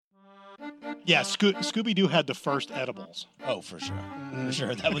Yeah, Scooby-Doo had the first edibles. Oh, for sure. For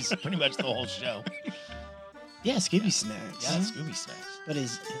sure. That was pretty much the whole show. Yeah, Scooby Snacks. Yeah, Scooby Snacks. But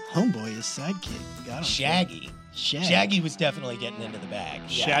his homeboy, his sidekick, got him. Shaggy. Shaggy was definitely getting into the bag.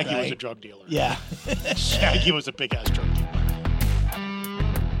 Shaggy was a drug dealer. Yeah. Shaggy was a big-ass drug dealer.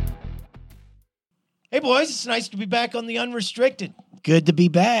 Hey, boys, it's nice to be back on the Unrestricted. Good to be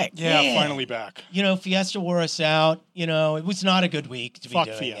back. Yeah, finally back. You know, Fiesta wore us out. You know, it was not a good week to be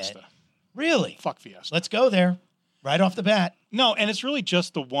doing Fiesta. it. Really? Fuck Fiesta. Let's go there right off the bat. No, and it's really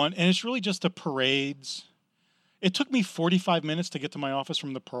just the parades. It took me 45 minutes to get to my office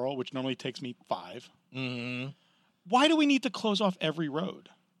from the Pearl, which normally takes me 5. Mm-hmm. Why do we need to close off every road?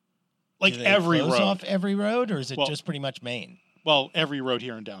 Like Do they every close road. off every road, or is it just pretty much Maine? Well, every road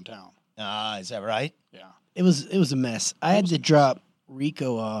here in downtown. Is that right? Yeah. It was a mess. I had to drop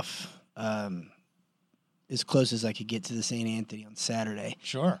Rico off as close as I could get to the St. Anthony on Saturday.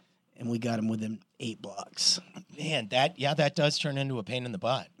 Sure. And we got him within 8 blocks. Man, that does turn into a pain in the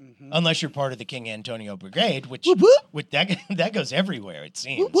butt. Mm-hmm. Unless you're part of the King Antonio Brigade, which that goes everywhere, it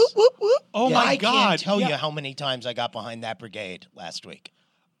seems. Whoop, whoop, whoop, whoop. Oh, yeah, my God. I can't tell you how many times I got behind that brigade last week.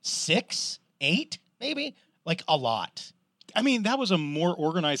 6, 8, maybe? Like, a lot. I mean, that was a more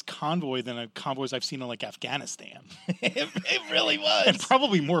organized convoy than convoys I've seen in, like, Afghanistan. It really was. And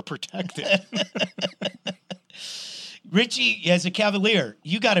probably more protected. Richie, as a Cavalier,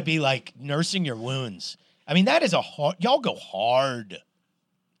 you got to be, like, nursing your wounds. I mean, that is y'all go hard.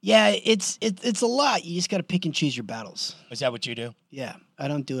 Yeah, it's a lot. You just got to pick and choose your battles. Is that what you do? Yeah, I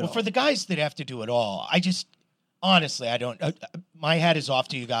don't do it all. Well, for the guys that have to do it all, honestly, I don't. My hat is off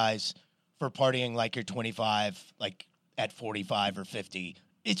to you guys for partying like you're 25, like at 45 or 50.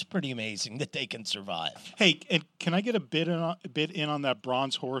 It's pretty amazing that they can survive. Hey, and can I get a bit in on that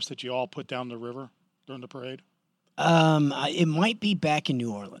bronze horse that you all put down the river during the parade? It might be back in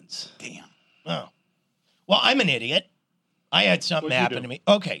New Orleans. Damn. Oh. Well, I'm an idiot. I had something What'd you happen do? to me.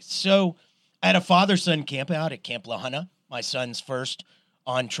 Okay, so I had a father-son camp out at Camp La Hunna, my son's first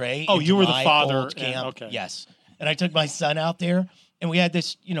entree. Oh, into you were the my father. old camp. Okay. Yes. And I took my son out there, and we had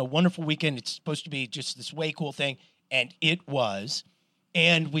this, wonderful weekend. It's supposed to be just this way cool thing, and it was.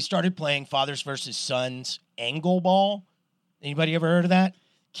 And we started playing Fathers versus Sons Angleball. Anybody ever heard of that?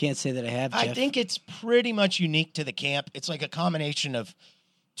 Can't say that I have, Jeff. I think it's pretty much unique to the camp. It's like a combination of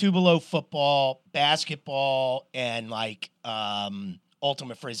two-below football, basketball, and like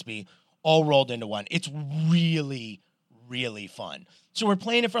ultimate frisbee all rolled into one. It's really, really fun. So we're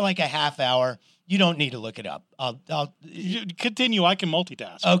playing it for like a half hour. You don't need to look it up. You continue. I can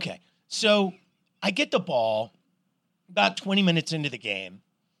multitask. Okay. So I get the ball about 20 minutes into the game,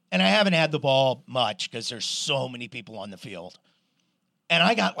 and I haven't had the ball much because there's so many people on the field. And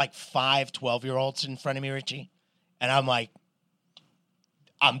I got like 5 12-year-olds in front of me, Richie. And I'm like,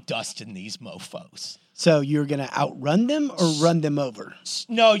 I'm dusting these mofos. So you're going to outrun them or run them over?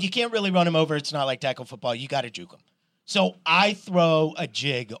 No, you can't really run them over. It's not like tackle football. You got to juke them. So I throw a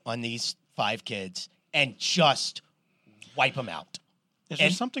jig on these 5 kids and just wipe them out. Is there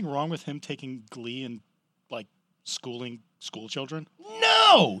something wrong with him taking glee in, like, schooling school children?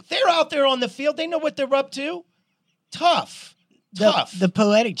 No! They're out there on the field. They know what they're up to. Tough. The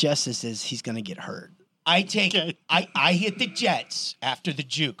poetic justice is he's going to get hurt. I hit the Jets after the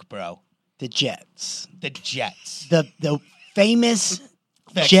juke, bro. The Jets. The Jets. The famous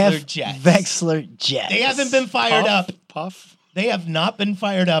Vexler Jets. Vexler Jets. They haven't been fired up. Puff. They have not been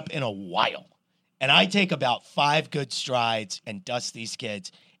fired up in a while. And I take about 5 good strides and dust these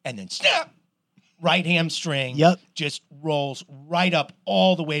kids, and then snap, right hamstring. Yep. Just rolls right up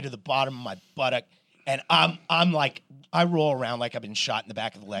all the way to the bottom of my buttock. And I'm like, I roll around like I've been shot in the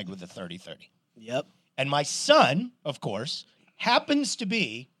back of the leg with a 30-30. Yep. And my son, of course, happens to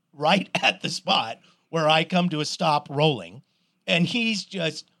be right at the spot where I come to a stop rolling. And he's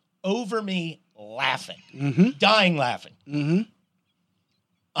just over me laughing, dying laughing. Mm-hmm.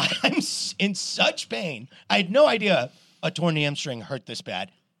 I'm in such pain. I had no idea a torn hamstring hurt this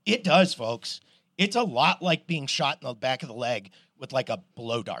bad. It does, folks. It's a lot like being shot in the back of the leg with like a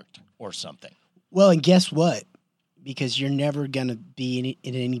blow dart or something. Well, and guess what? Because you're never going to be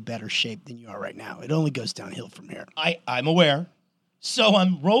in any better shape than you are right now. It only goes downhill from here. I'm aware. So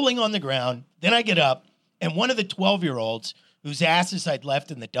I'm rolling on the ground. Then I get up, and one of the 12-year-olds whose asses I'd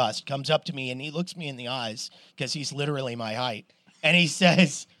left in the dust comes up to me, and he looks me in the eyes because he's literally my height. And he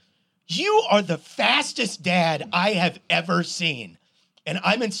says, "You are the fastest dad I have ever seen." And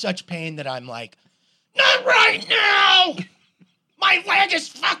I'm in such pain that I'm like, "Not right now! My leg is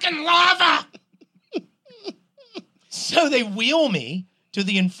fucking lava!" So they wheel me to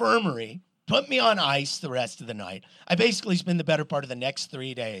the infirmary, Put me on ice the rest of the night. I basically spend the better part of the next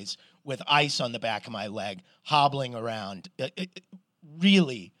 3 days with ice on the back of my leg, hobbling around.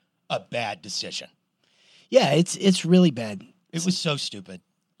 Really a bad decision. Yeah, it's really bad. It was so stupid.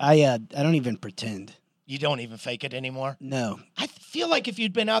 I don't even pretend. You don't even fake it anymore? No. I feel like if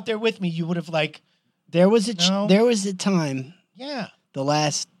you'd been out there with me, you would have There was a No. there was a time yeah. the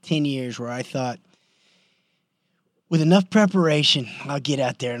last 10 years where I thought, with enough preparation, I'll get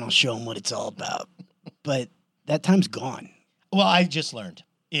out there and I'll show them what it's all about. But that time's gone. Well, I just learned.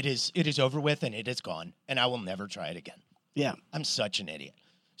 It is over with and it is gone, and I will never try it again. Yeah. I'm such an idiot.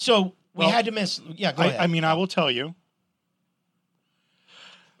 So we had to miss. Yeah, go ahead. I mean, I will tell you.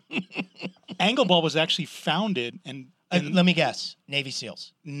 Angleball was actually founded and let me guess. Navy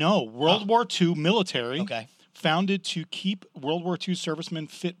SEALs. no, World War II military. Okay. Founded to keep World War II servicemen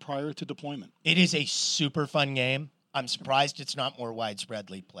fit prior to deployment. It is a super fun game. I'm surprised it's not more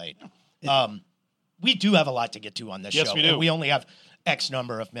widespreadly played. We do have a lot to get to on this Yes, show. we do. And we only have X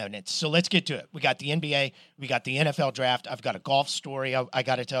number of minutes. So let's get to it. We got the NBA. We got the NFL draft. I've got a golf story I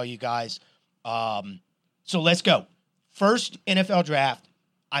got to tell you guys. So let's go. First NFL draft.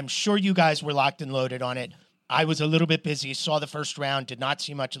 I'm sure you guys were locked and loaded on it. I was a little bit busy. Saw the first round. Did not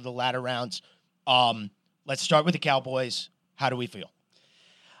see much of the latter rounds. Let's start with the Cowboys. How do we feel?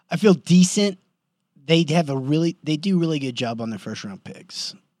 I feel decent. They do really good job on their first round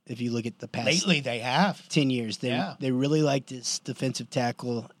picks. If you look at the past Lately, they have. 10 years, Yeah. they really liked this defensive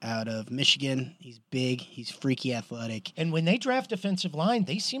tackle out of Michigan. He's big. He's freaky athletic. And when they draft defensive line,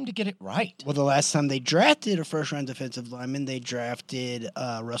 they seem to get it right. Well, the last time they drafted a first-round defensive lineman, they drafted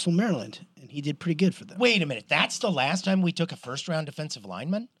Russell Maryland, and he did pretty good for them. Wait a minute. That's the last time we took a first-round defensive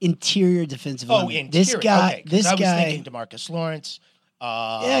lineman? Interior defensive Oh, lineman. interior. This guy, Okay, 'cause I was guy. thinking DeMarcus Lawrence.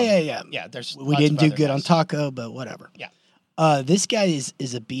 Yeah. Yeah, there's We lots didn't of do other good on guys. Taco, but whatever. Yeah. This guy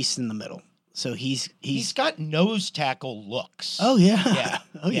is a beast in the middle. So he's got nose tackle looks. Oh yeah. Yeah.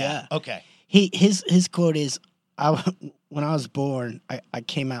 Oh yeah. Okay. His quote is, when I was born, I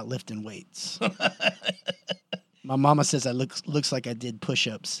came out lifting weights. My mama says I looks like I did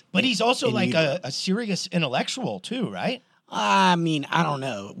push-ups. But he's also in like utero. a serious intellectual too, right? I mean, I don't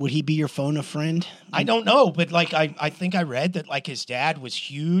know. Would he be your phone a friend? I don't know, but like I think I read that like his dad was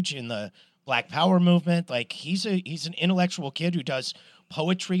huge in the Black Power movement. Like he's an intellectual kid who does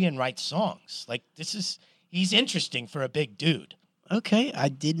poetry and writes songs. Like he's interesting for a big dude. Okay, I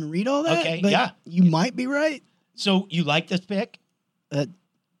didn't read all that. Okay, but yeah. You might be right. So you like this pick?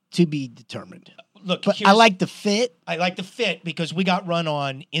 To be determined. Look, But I like the fit I like the fit because we got run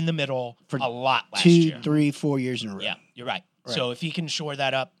on in the middle For a lot last 2, year. 3, 4 years in a row. Yeah, you're right. Right. So if he can shore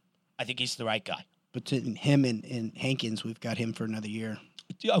that up, I think he's the right guy. Between him and Hankins, we've got him for another year.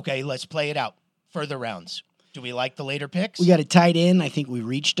 Okay, let's play it out. Further rounds. Do we like the later picks? We got a tight end. I think we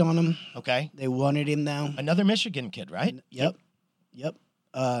reached on him. Okay. They wanted him now. Another Michigan kid, right? Yep.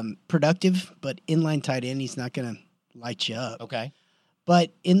 Productive, but inline tight end. He's not going to light you up. Okay.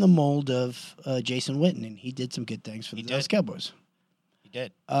 But in the mold of Jason Witten, and he did some good things for the Dallas Cowboys. He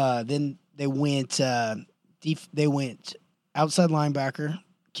did. Then they went outside linebacker,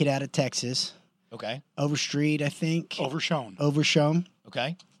 kid out of Texas, Okay. Overstreet, I think. Overshown.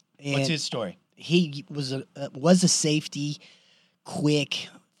 Okay. And What's his story? he was a safety, quick,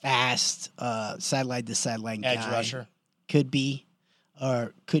 fast, sideline to sideline guy. Edge rusher. Could be,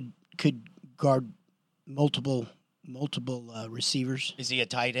 or could guard multiple receivers. Is he a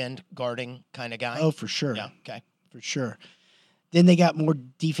tight end guarding kind of guy? Oh, for sure. Yeah. Okay. For sure. Then they got more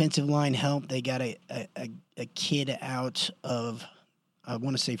defensive line help. They got a kid out of, I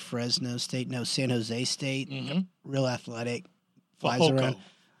want to say Fresno State. No, San Jose State. Mm-hmm. Real athletic. Flies Fajoko. around.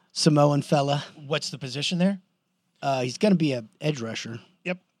 Samoan fella. What's the position there? He's going to be a edge rusher.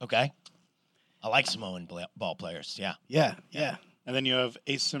 Okay. I like Samoan ball players. Yeah. Yeah. And then you have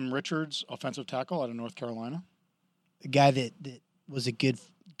Asim Richards, offensive tackle out of North Carolina. A guy that was a good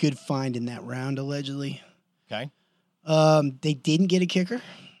find in that round, allegedly. Okay. They didn't get a kicker.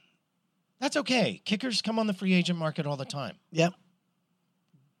 That's okay. Kickers come on the free agent market all the time. Yep.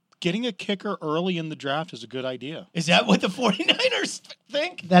 Getting a kicker early in the draft is a good idea. Is that what the 49ers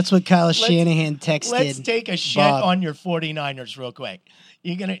think? That's what Kyle Shanahan texted. Let's take a shit Bob. on your 49ers real quick.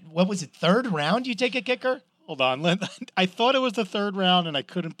 What was it, third round you take a kicker? Hold on. I thought it was the third round, and I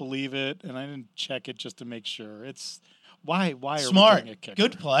couldn't believe it, and I didn't check it just to make sure. It's why are Smart. we getting a kicker?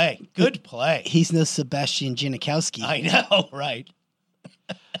 Good play. Good play. He's no Sebastian Janikowski. I know, right?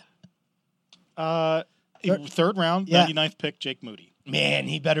 Third round, Yeah. 99th pick, Jake Moody. Man,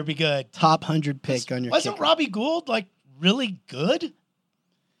 he better be good. Top 100 pick on your Wasn't kicker. Robbie Gould really good?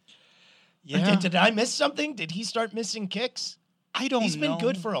 Yeah. Did I miss something? Did he start missing kicks? I don't know. He's been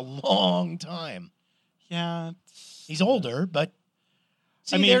good for a long time. Yeah. He's older, but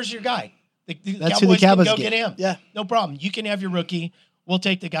see, there's your guy. That's who the Cowboys can go get. get him. Yeah. No problem. You can have your rookie. We'll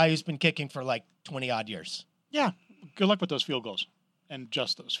take the guy who's been kicking for like 20-odd years. Yeah. Good luck with those field goals. And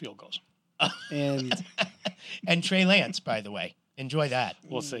just those field goals. And Trey Lance, by the way. Enjoy that.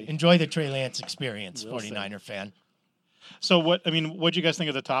 We'll see. Enjoy the Trey Lance experience, We'll 49er fan. So what do you guys think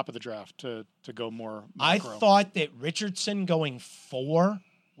of the top of the draft to go more macro? I thought that Richardson going 4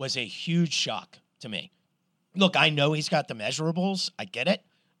 was a huge shock to me. Look, I know he's got the measurables. I get it.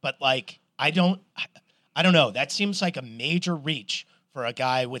 But like, I don't know. That seems like a major reach for a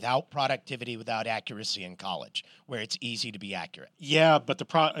guy without productivity, without accuracy in college, where it's easy to be accurate. Yeah, but the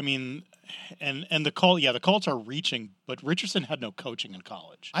Colts are reaching, but Richardson had no coaching in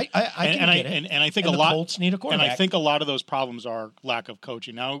college. I get it. And I think and a lot the Colts need a quarterback. And I think a lot of those problems are lack of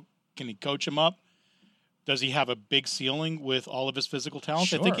coaching. Now, can he coach him up? Does he have a big ceiling with all of his physical talents?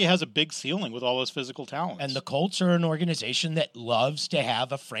 Sure. I think he has a big ceiling with all his physical talents. And the Colts are an organization that loves to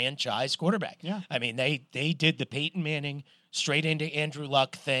have a franchise quarterback. Yeah. I mean, they did the Peyton Manning straight into Andrew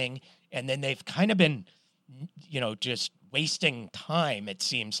Luck thing, and then they've kind of been, just wasting time, it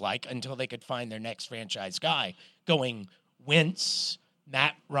seems like, until they could find their next franchise guy, going Wentz,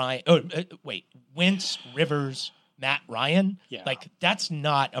 Wentz, Rivers, Matt Ryan. Yeah. Like, that's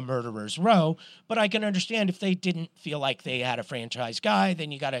not a murderer's row, but I can understand if they didn't feel like they had a franchise guy,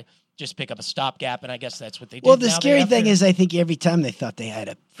 then you got to just pick up a stopgap, and I guess that's what they did. Well, the scary thing is I think every time they thought they had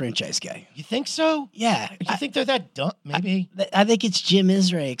a franchise guy. You think so? Yeah. You think they're that dumb? Maybe. I think it's Jim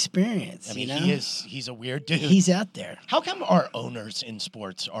Irsay experience. I mean, you know? he's a weird dude. He's out there. How come our owners in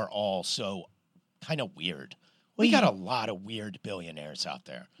sports are all so kind of weird? Well, We got a lot of weird billionaires out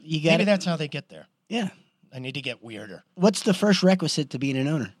there. You Maybe that's how they get there. Yeah. I need to get weirder. What's the first requisite to being an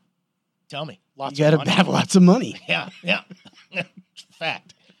owner? Tell me. Lots You of got money. to have lots of money. Yeah.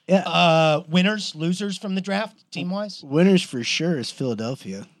 Fact. Yeah. Winners, losers from the draft, team-wise? Winners for sure is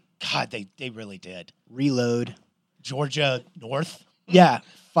Philadelphia. God, they really did. Reload. Georgia North. Yeah.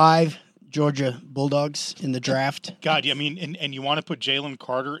 5 Georgia Bulldogs in the draft. God, I mean, and you want to put Jalen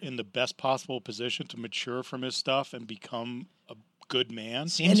Carter in the best possible position to mature from his stuff and become a good man.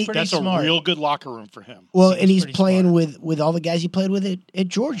 Seems pretty That's smart. a real good locker room for him. Well, Seems and he's pretty playing smart. with all the guys he played with at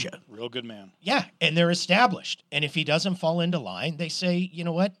Georgia. Real good man. Yeah, and they're established. And if he doesn't fall into line, they say, you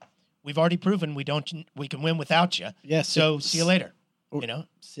know what? We've already proven we can win without you. Yeah, So see you later.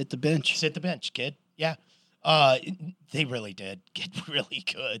 Sit the bench. Sit the bench, kid. Yeah. They really did get really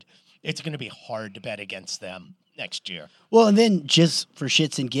good. It's going to be hard to bet against them next year. Well, and then just for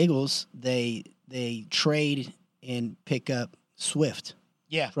shits and giggles, they trade and pick up Swift.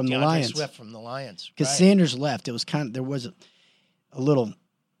 Yeah, From the DeAndre Lions. Swift from the Lions. Because Right. Sanders left. It was there was a little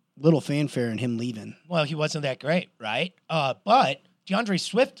fanfare in him leaving. Well, he wasn't that great, right? But DeAndre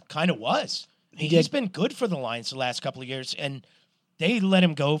Swift kind of was. He He's did. been good for the Lions the last couple of years, and they let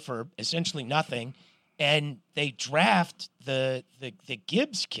him go for essentially nothing. And they draft the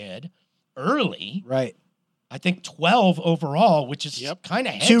Gibbs kid early. Right. I think 12 overall, which is kind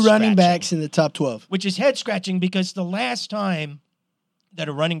of 2 running backs in the top 12. which is head scratching because the last time that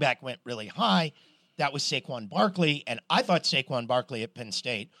a running back went really high, that was Saquon Barkley. And I thought Saquon Barkley at Penn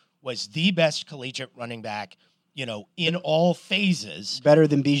State was the best collegiate running back, in all phases. Better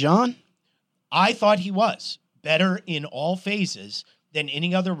than Bijan? I thought he was better in all phases than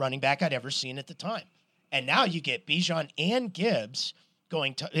any other running back I'd ever seen at the time. And now you get Bijan and Gibbs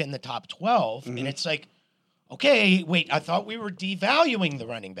going in the top 12. And it's like, okay, wait, I thought we were devaluing the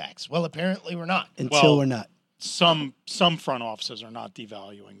running backs. Well, apparently we're not. Until we're not. Some front offices are not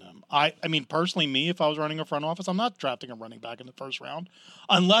devaluing them. I mean, personally, if I was running a front office, I'm not drafting a running back in the first round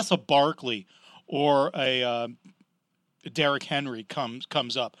unless a Barkley or a Derrick Henry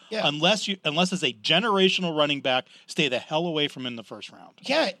comes up. Yeah. Unless it's a generational running back, stay the hell away from in the first round.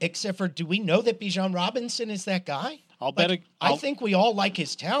 Yeah, except for, do we know that Bijan Robinson is that guy? I think we all like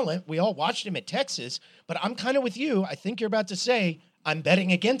his talent. We all watched him at Texas, but I'm kind of with you. I think you're about to say, I'm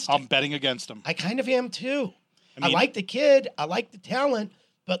betting against him. I'm betting against him. I kind of am too. I mean- like the kid. I like the talent,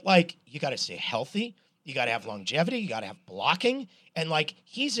 but you got to stay healthy. You got to have longevity. You got to have blocking. And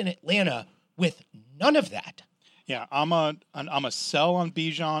he's in Atlanta with none of that. Yeah, I'm a sell on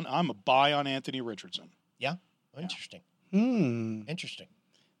Bijan. I'm a buy on Anthony Richardson. Yeah. Interesting. Interesting.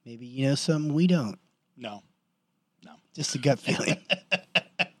 Maybe you know something we don't. No. Just a gut feeling.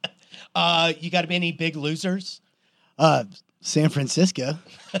 You got any big losers? San Francisco.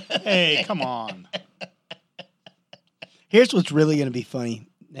 Hey, come on. Here's what's really going to be funny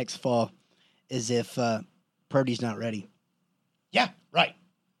next fall is if Purdy's not ready. Yeah, right.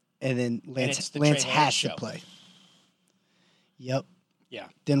 And then it's Lance the Trey Lance has show. to play. Yep. Yeah.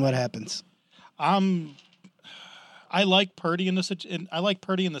 Then what happens? I like Purdy in the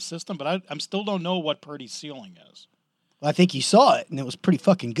system, but I'm still don't know what Purdy's ceiling is. Well, I think you saw it, and it was pretty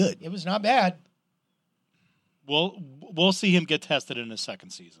fucking good. It was not bad. We'll see him get tested in his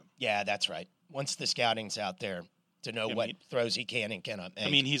second season. Yeah, that's right. Once the scouting's out there to know what throws he can and cannot make.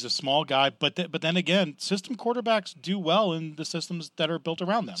 I mean, he's a small guy, but then again, system quarterbacks do well in the systems that are built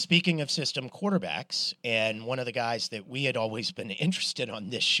around them. Speaking of system quarterbacks, and one of the guys that we had always been interested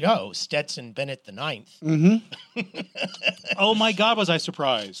on this show, Stetson Bennett the ninth. Mm-hmm. Oh my God, was I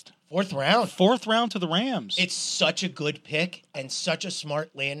surprised? Fourth round to the Rams. It's such a good pick and such a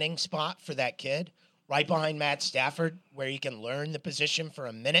smart landing spot for that kid, right behind Matt Stafford, where he can learn the position for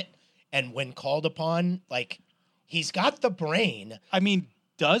a minute, and when called upon, like, he's got the brain. I mean,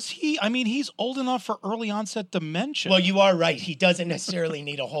 does he? I mean, he's old enough for early onset dementia. Well, you are right. He doesn't necessarily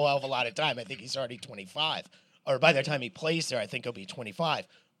need a whole hell of a lot of time. I think he's already 25. Or by the time he plays there, I think he'll be 25.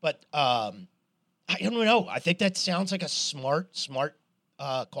 But I don't know. I think that sounds like a smart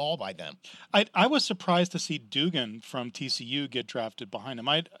call by them. I was surprised to see Dugan from TCU get drafted behind him.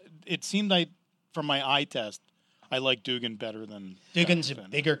 It seemed like, from my eye test, I like Dugan better than Dugan's a Finn.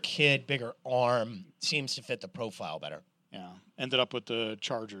 bigger kid, bigger arm, seems to fit the profile better. Yeah, ended up with the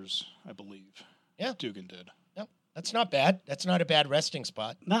Chargers, I believe. Yeah, Dugan did. Yep, that's not bad. That's not a bad resting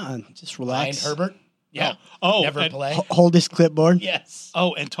spot. Nah, just Ryan relax. Herbert. Yeah. Oh, never play. Hold his clipboard. Yes.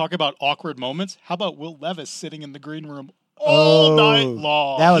 Oh, and talk about awkward moments. How about Will Levis sitting in the green room Oh, all night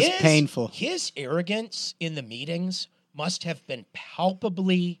long? that was painful. His arrogance in the meetings must have been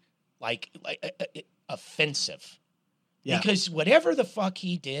palpably offensive. Yeah. Because whatever the fuck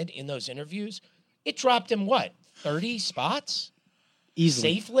he did in those interviews, it dropped him 30 spots?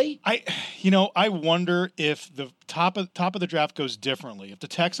 Easily. Safely? I wonder if the top of the draft goes differently. If the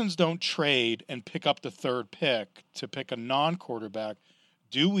Texans don't trade and pick up the third pick to pick a non-quarterback,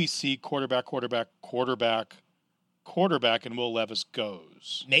 do we see quarterback, and Will Levis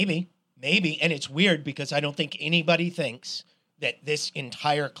goes? Maybe. And it's weird because I don't think anybody thinks that this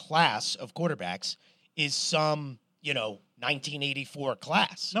entire class of quarterbacks is some, 1984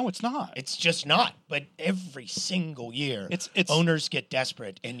 class. No, it's not. It's just not. But every single year, It's owners get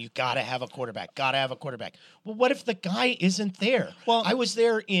desperate, and you got to have a quarterback. Well, what if the guy isn't there? Well, I was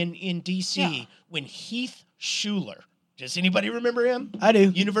there in D.C. when Heath Schuler. Does anybody remember him? I do.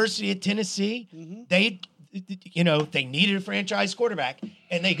 University of Tennessee. Mhm. They needed a franchise quarterback,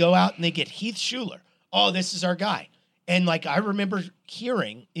 and they go out and they get Heath Schuler. Oh, this is our guy. And I remember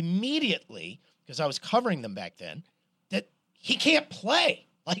hearing immediately, because I was covering them back then, that he can't play.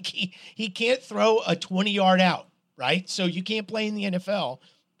 He can't throw a 20-yard out, right? So you can't play in the NFL.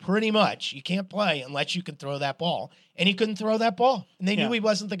 Pretty much, you can't play unless you can throw that ball. And he couldn't throw that ball. And they knew he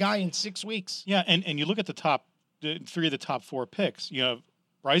wasn't the guy in 6 weeks. Yeah, and you look at the three of the top four picks. You have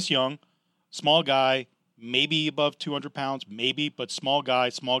Bryce Young, small guy, maybe above 200 pounds, maybe, but small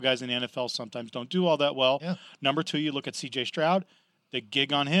guys in the NFL sometimes don't do all that well. Yeah. Number 2, you look at C.J. Stroud. The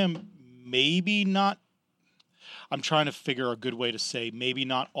gig on him, maybe not. I'm trying to figure a good way to say maybe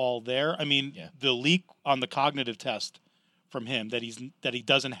not all there. I mean, the leak on the cognitive test from him that he's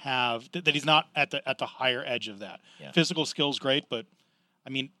not at the higher edge of that. Yeah. Physical skills great, but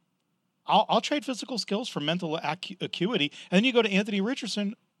I mean, I'll trade physical skills for mental acuity. And then you go to Anthony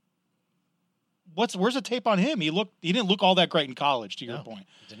Richardson. Where's the tape on him? He didn't look all that great in college, to your point.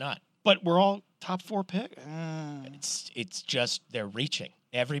 He did not. But we're all top 4 pick. It's just they're reaching.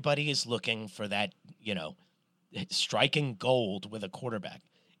 Everybody is looking for that, striking gold with a quarterback.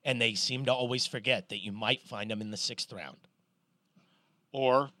 And they seem to always forget that you might find them in the 6th round.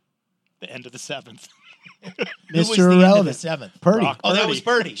 Or the end of the 7th. Mr. End of Irrelevant. the 7th? Purdy. Oh, that was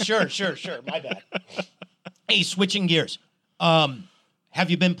Purdy. Sure. My bad. Hey, switching gears. Have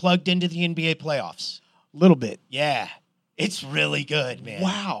you been plugged into the NBA playoffs? A little bit. Yeah. It's really good, man.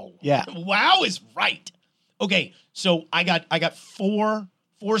 Wow. Yeah. Wow is right. Okay, so I got four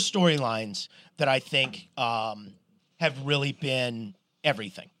storylines that I think have really been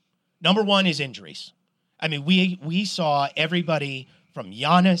everything. Number 1 is injuries. I mean, we saw everybody from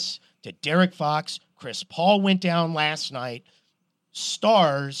Giannis to Derek Fox. Chris Paul went down last night.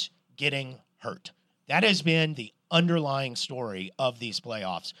 Stars getting hurt. That has been the underlying story of these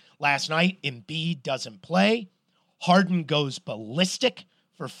playoffs. Last night, Embiid doesn't play. Harden goes ballistic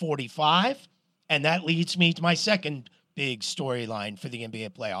for 45. And that leads me to my second big storyline for the NBA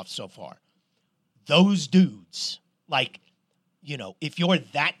playoffs so far. Those dudes, if you're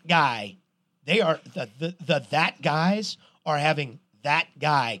that guy, they are that guys are having that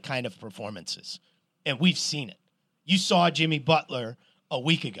guy kind of performances. And we've seen it. You saw Jimmy Butler a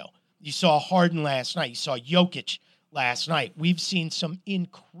week ago. You saw Harden last night. You saw Jokic last night. We've seen some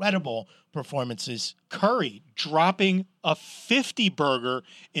incredible performances. Curry dropping a 50 burger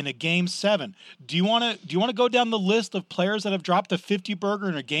in a game 7. Do you want to go down the list of players that have dropped a 50 burger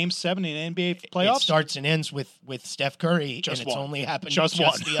in a game 7 in NBA playoffs? It starts and ends with Steph Curry, Just and it's one. only happened Just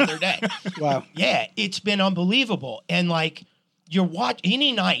the other day. Wow. Yeah, it's been unbelievable. And like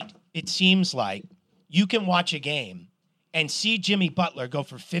any night, it seems like you can watch a game and see Jimmy Butler go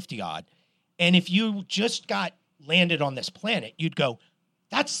for 50 odd. And if you just got landed on this planet, you'd go,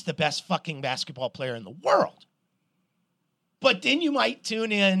 that's the best fucking basketball player in the world. But then you might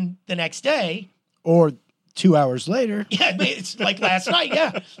tune in the next day. Or 2 hours later. Yeah, it's like last night.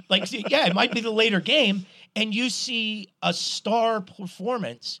 Yeah. It might be the later game. And you see a star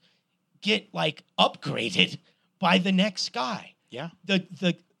performance get like upgraded by the next guy. Yeah.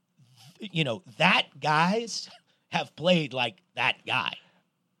 That guys have played like that guy.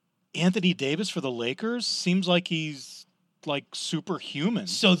 Anthony Davis for the Lakers seems like he's like superhuman.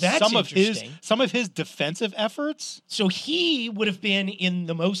 So that's interesting. Some of his defensive efforts. So he would have been in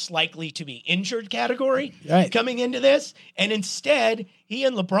the most likely to be injured category Right. coming into this. And instead, he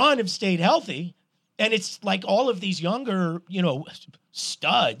and LeBron have stayed healthy. And it's like all of these younger,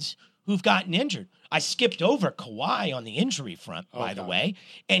 studs who've gotten injured. I skipped over Kawhi on the injury front, by the way.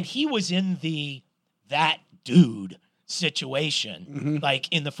 And he was in that dude situation. Like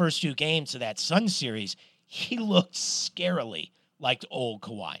in the first 2 games of that Sun series, he looked scarily like old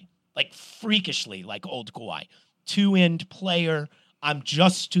Kawhi, like freakishly like old Kawhi. 2-end player. I'm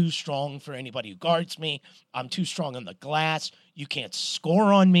just too strong for anybody who guards me. I'm too strong on the glass. You can't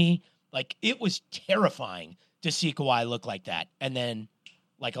score on me. Like, it was terrifying to see Kawhi look like that. And then,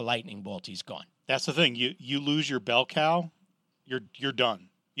 like a lightning bolt, he's gone. That's the thing. You lose your bell cow, you're done.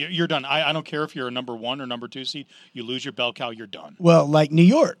 You're done. I don't care if you're a number 1 or number 2 seed. You lose your bell cow, you're done. Well, like New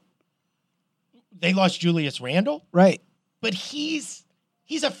York. They lost Julius Randle, Right. but he's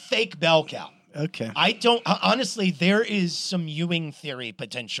a fake bell cow. Okay. Honestly, there is some Ewing theory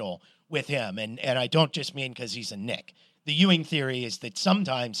potential with him. And I don't just mean because he's a Knick. The Ewing theory is that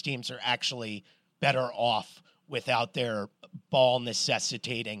sometimes teams are actually better off without their ball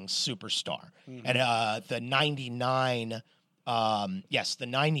necessitating superstar. And the 99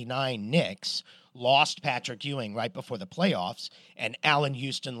 Knicks lost Patrick Ewing right before the playoffs, and Allen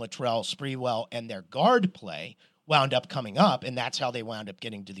Houston, Latrell Sprewell, and their guard play wound up coming up, and that's how they wound up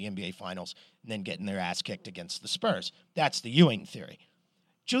getting to the NBA Finals and then getting their ass kicked against the Spurs. That's the Ewing theory.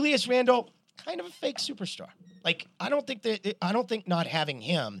 Julius Randle, kind of a fake superstar. Like, I don't think not having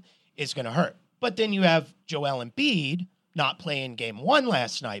him is going to hurt. But then you have Joel Embiid not playing game 1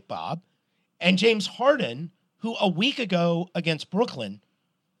 last night, Bob, and James Harden, who a week ago against Brooklyn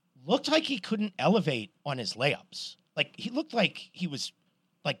looked like he couldn't elevate on his layups. Like, he looked like he was,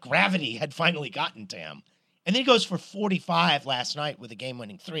 like gravity had finally gotten to him. And then he goes for 45 last night with a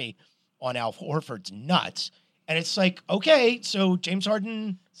game-winning 3 on Al Horford's nuts. And it's like, okay, so James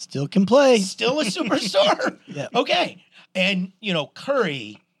Harden Still can play. still a superstar. Yeah. Okay. And,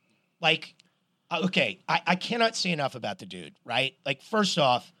 Curry, like, okay, I cannot say enough about the dude, right? Like, first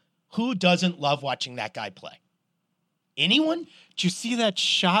off, who doesn't love watching that guy play? Anyone? Did you see that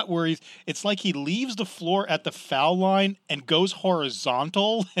shot where it's like he leaves the floor at the foul line and goes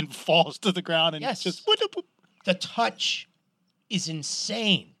horizontal and falls to the ground and Yes. just The touch is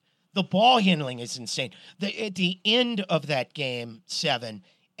insane. The ball handling is insane. At the end of that game 7,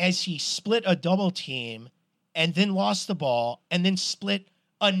 as he split a double team and then lost the ball and then split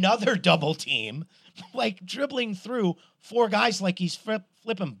another double team, like dribbling through 4 guys like he's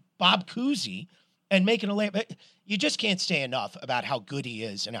flipping Bob Cousy and making a layup. You just can't say enough about how good he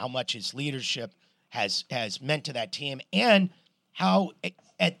is and how much his leadership has meant to that team, and how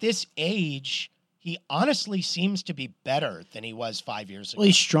at this age he honestly seems to be better than he was 5 years ago. Well,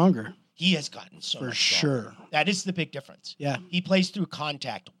 he's stronger. He has gotten so For much stronger. sure. That is the big difference. Yeah. He plays through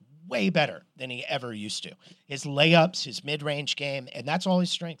contact way better than he ever used to. His layups, his mid-range game, and that's all his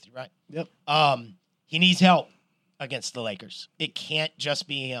strength, right? Yep. He needs help against the Lakers. It can't just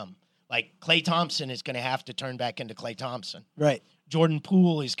be him. Like, Klay Thompson is going to have to turn back into Klay Thompson. Right. Jordan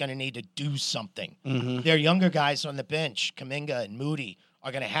Poole is going to need to do something. Mm-hmm. Their younger guys on the bench, Kuminga and Moody,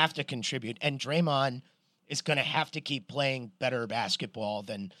 are going to have to contribute. And Draymond is going to have to keep playing better basketball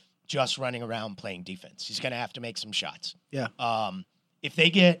than just running around playing defense. He's going to have to make some shots. Yeah. If they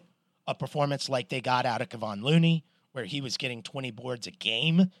get a performance like they got out of Kevon Looney, where he was getting 20 boards a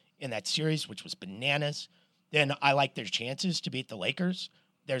game in that series, which was bananas, then I like their chances to beat the Lakers.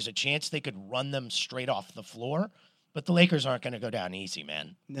 There's a chance they could run them straight off the floor, but the Lakers aren't going to go down easy,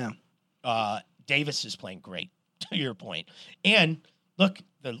 man. No. Davis is playing great, to your point. And look,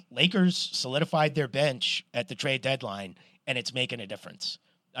 the Lakers solidified their bench at the trade deadline, and it's making a difference.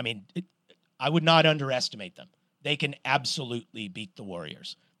 I mean, I would not underestimate them. They can absolutely beat the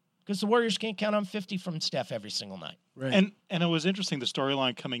Warriors because the Warriors can't count on 50 from Steph every single night. Right. And it was interesting. The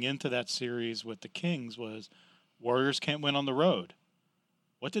storyline coming into that series with the Kings was Warriors can't win on the road.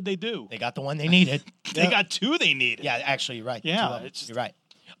 What did they do? They got the one they needed. They got two they needed. Yeah, actually, you're right. Yeah, You're right.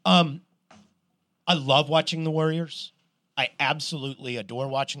 I love watching the Warriors. I absolutely adore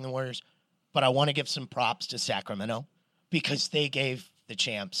watching the Warriors, but I want to give some props to Sacramento because they gave the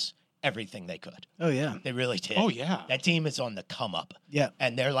champs everything they could. Oh, yeah. They really did. Oh, yeah. That team is on the come up. Yeah.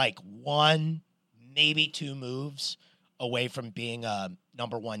 And they're like one, maybe two moves away from being a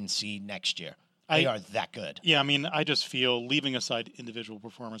number one seed next year. They are that good. Yeah, I mean, I just feel, leaving aside individual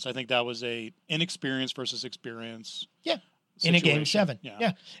performance, I think that was a inexperience versus experience. Yeah. Situation. In a game 7. Yeah.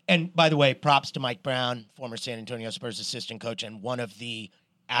 Yeah. And by the way, props to Mike Brown, former San Antonio Spurs assistant coach, and one of the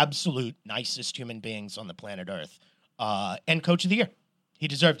absolute nicest human beings on the planet Earth. And coach of the year. He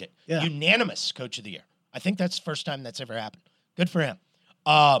deserved it. Yeah. Unanimous coach of the year. I think that's the first time that's ever happened. Good for him.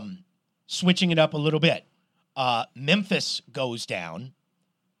 Switching it up a little bit. Memphis goes down,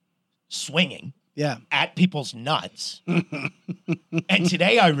 swinging. Yeah. At people's nuts. And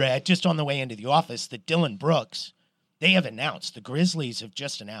today I read, just on the way into the office, that Dylan Brooks, they have announced, the Grizzlies have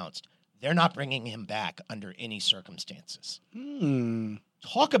just announced, they're not bringing him back under any circumstances.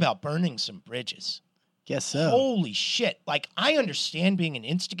 Talk about burning some bridges. Guess so. Holy shit. Like, I understand being an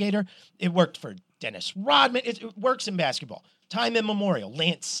instigator. It worked for Dennis Rodman. It works in basketball. Time immemorial.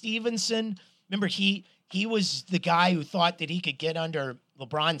 Lance Stevenson, remember he was the guy who thought that he could get under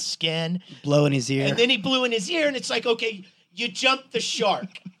LeBron's skin. Blow in his ear. And then he blew in his ear, and it's like, okay, you jumped the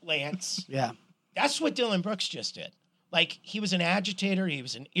shark, Lance. Yeah. That's what Dylan Brooks just did. Like, he was an agitator. He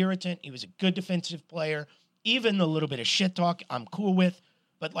was an irritant. He was a good defensive player. Even the little bit of shit talk I'm cool with.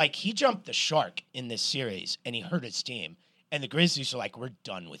 But, like, he jumped the shark in this series, and he hurt his team. And the Grizzlies are like, we're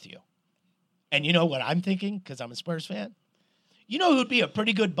done with you. And you know what I'm thinking, because I'm a Spurs fan? You know who'd be a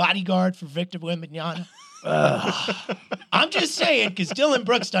pretty good bodyguard for Victor Wembanyama? I'm just saying, because Dylan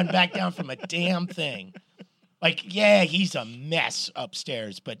Brooks done back down from a damn thing. Like, yeah, he's a mess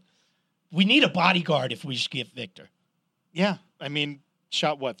upstairs, but we need a bodyguard if we should get Victor. Yeah. I mean,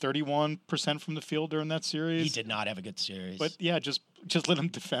 shot, 31% from the field during that series? He did not have a good series. But, yeah, just let him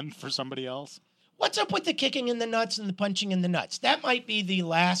defend for somebody else. What's up with the kicking in the nuts and the punching in the nuts? That might be the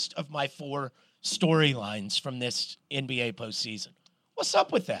last of my 4 storylines from this NBA postseason. What's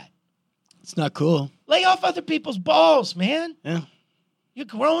up with that? It's not cool. Lay off other people's balls, man. Yeah. You're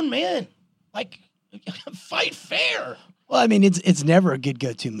grown men. Like, fight fair. Well, I mean, it's never a good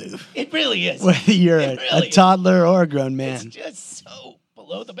go-to move. It really is. Whether you're a toddler or a grown man. It's just so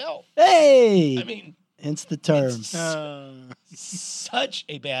below the belt. Hey! I mean, hence the term. Such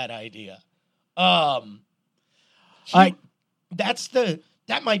a bad idea. That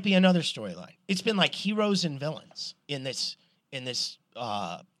might be another storyline. It's been like heroes and villains in this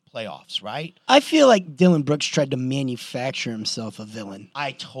playoffs, right? I feel like Dylan Brooks tried to manufacture himself a villain.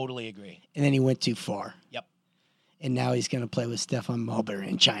 I totally agree. And then he went too far. Yep. And now he's going to play with Stephon Marbury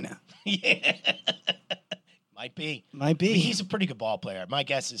in China. Yeah. Might be. Might be. I mean, he's a pretty good ball player. My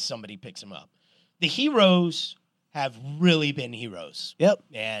guess is somebody picks him up. The heroes have really been heroes. Yep.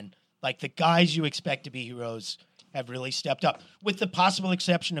 And like the guys you expect to be heroes have really stepped up, with the possible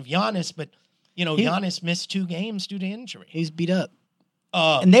exception of Giannis. But, you know, Giannis missed 2 games due to injury. He's beat up.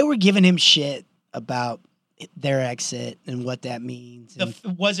 And they were giving him shit about their exit and what that means.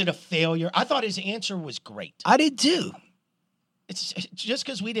 Was it a failure? I thought his answer was great. I did too. It's just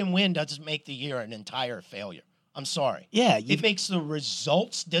because we didn't win doesn't make the year an entire failure. I'm sorry. Yeah. It makes the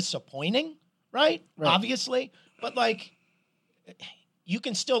results disappointing, right? Obviously. But, like, you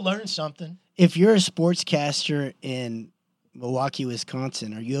can still learn something. If you're a sportscaster in Milwaukee,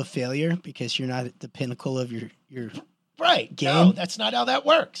 Wisconsin, are you a failure because you're not at the pinnacle of your right game? No, that's not how that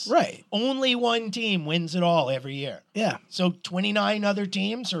works. Right. Only one team wins it all every year. Yeah. So 29 other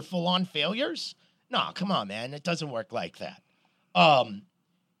teams are full-on failures? No, come on, man. It doesn't work like that.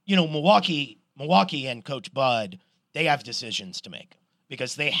 You know, Milwaukee and Coach Bud, they have decisions to make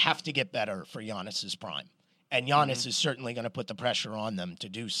because they have to get better for Giannis's prime. And Giannis is certainly going to put the pressure on them to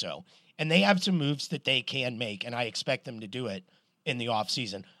do so. And they have some moves that they can make, and I expect them to do it in the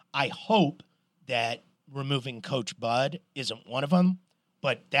offseason. I hope that removing Coach Bud isn't one of them,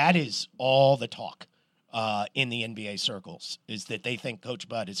 but that is all the talk in the NBA circles, is that they think Coach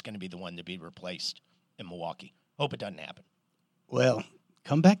Bud is going to be the one to be replaced in Milwaukee. Hope it doesn't happen. Well,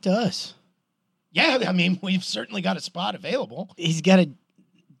 come back to us. Yeah, I mean, we've certainly got a spot available. He's got a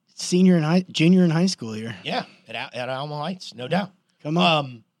junior in high school here. Yeah, at Alma Heights, no doubt. Come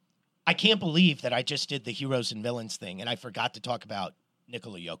on. I can't believe that I just did the heroes and villains thing, and I forgot to talk about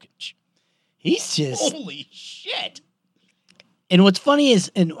Nikola Jokic. He's just... Holy shit. And what's funny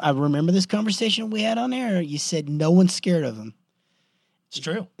is, and I remember this conversation we had on air, you said no one's scared of him. It's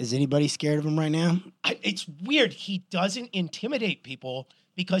true. Is anybody scared of him right now? It's weird. He doesn't intimidate people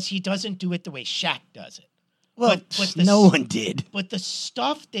because he doesn't do it the way Shaq does it. Well, no one did. But the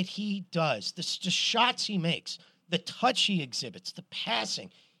stuff that he does, the shots he makes, the touch he exhibits, the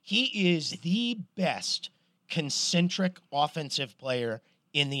passing, he is the best concentric offensive player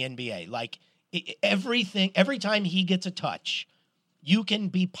in the NBA. Like every time he gets a touch, you can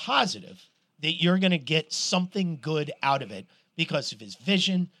be positive that you're going to get something good out of it because of his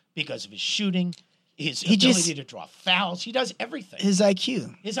vision, because of his shooting, his ability to draw fouls. He does everything. His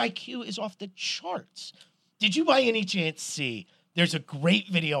IQ. His IQ is off the charts. Did you by any chance see, there's a great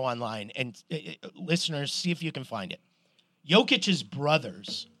video online, and listeners, see if you can find it. Jokic's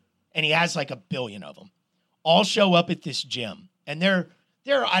brothers, and he has like 1 billion of them, all show up at this gym. And they're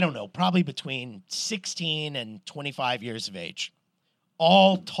I don't know, probably between 16 and 25 years of age.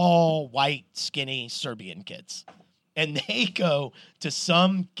 All tall, white, skinny Serbian kids. And they go to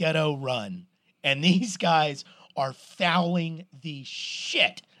some ghetto run. And these guys are fouling the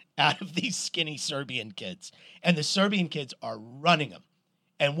shit out of these skinny Serbian kids. And the Serbian kids are running them.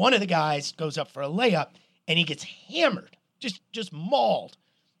 And one of the guys goes up for a layup, and he gets hammered, just mauled.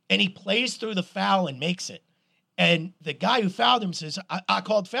 And he plays through the foul and makes it. And the guy who fouled him says, I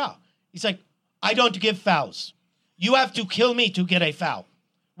called foul. He's like, I don't give fouls. You have to kill me to get a foul.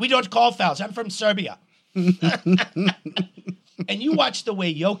 We don't call fouls. I'm from Serbia. And you watch the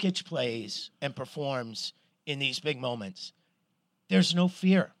way Jokic plays and performs in these big moments. There's no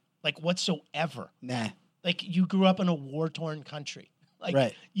fear, like whatsoever. Nah. Like you grew up in a war-torn country. Like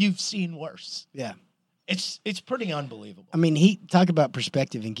right. You've seen worse. Yeah. It's pretty unbelievable. I mean, he talk about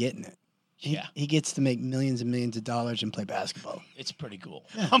perspective and getting it. Yeah. He gets to make millions and millions of dollars and play basketball. It's pretty cool.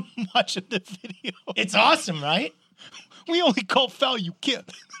 Yeah. I'm watching the video. It's awesome, right? We only call foul, you kill.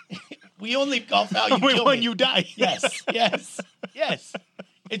 We only call foul, you kill when me. you die. Yes.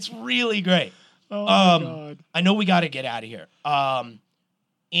 It's really great. Oh, my God. I know we got to get out of here.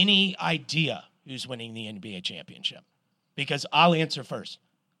 Any idea who's winning the NBA championship? Because I'll answer first.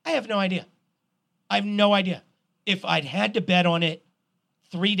 I have no idea. If I'd had to bet on it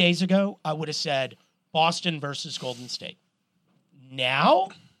 3 days ago, I would have said Boston versus Golden State. Now,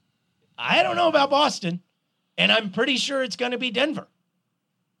 I don't know about Boston, and I'm pretty sure it's going to be Denver.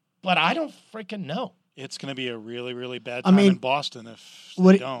 But I don't freaking know. It's going to be a really, really bad time in Boston if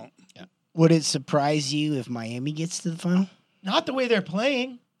they don't. Yeah. Would it surprise you if Miami gets to the final? Not the way they're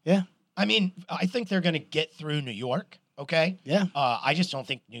playing. Yeah. I mean, I think they're going to get through New York, okay? Yeah. I just don't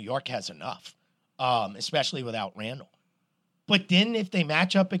think New York has enough, especially without Randall. But then if they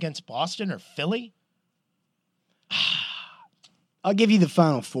match up against Boston or Philly, I'll give you the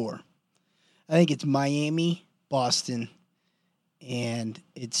final four. I think it's Miami, Boston, and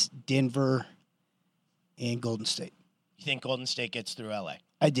it's Denver and Golden State. you think Golden State gets through LA?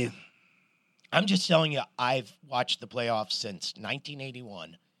 I do. I'm just telling you, I've watched the playoffs since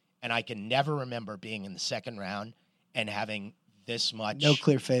 1981, and I can never remember being in the second round and having this much. No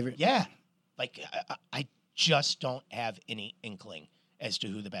clear favorite. Yeah. Like, I just don't have any inkling as to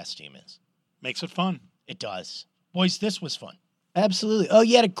who the best team is. Makes it fun. It does. Boys, this was fun. Absolutely. Oh,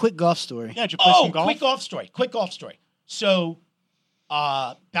 you had a quick golf story. Yeah, did you play some golf? Quick golf story. So,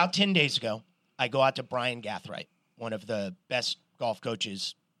 about 10 days ago, I go out to Brian Gathright, one of the best golf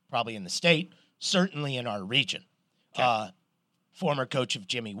coaches probably in the state, certainly in our region. Okay. Former coach of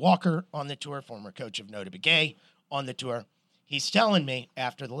Jimmy Walker on the tour, former coach of Nota Begay on the tour. He's telling me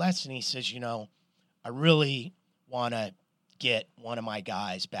after the lesson, he says, I really want to get one of my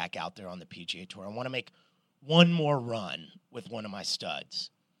guys back out there on the PGA Tour. I want to make one more run with one of my studs.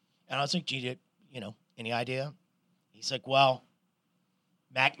 And I was like, gee, any idea? He's like, well,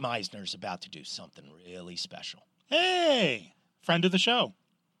 Mac Meisner's about to do something really special. Hey, friend of the show.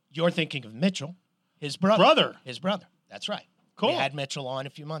 You're thinking of Mitchell, his brother. His brother. That's right. Cool. We had Mitchell on a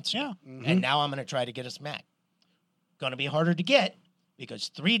few months ago. Yeah. Mm-hmm. And now I'm going to try to get us Mac. Going to be harder to get because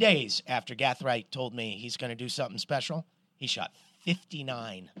 3 days after Gathright told me he's going to do something special, he shot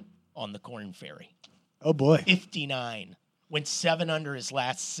 59 on the Corn Ferry. Oh, boy. 59. Went 7 under his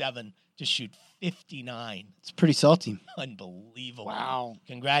last 7 to shoot 59. It's pretty salty. Unbelievable. Wow.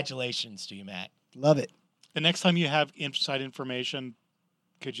 Congratulations to you, Mac. Love it. The next time you have inside information,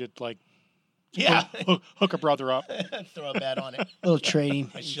 could you Yeah. hook a brother up? Throw a bet on it. A little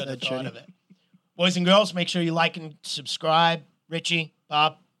trading. I should have thought of it. Boys and girls, make sure you like and subscribe. Richie,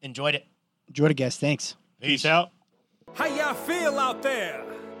 Bob, enjoyed it. Enjoy it, guys. Thanks. Peace out. How y'all feel out there?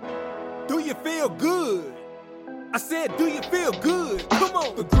 Do you feel good? I said, do you feel good? Come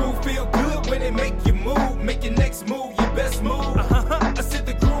on. The groove feel good when it make you move. Make your next move your best move. I said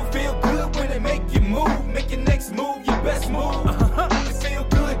the groove feel good when it make you move. Make your next move your best move. It feel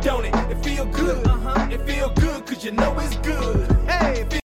good, don't it? It feel good. It feel good cause you know it's good.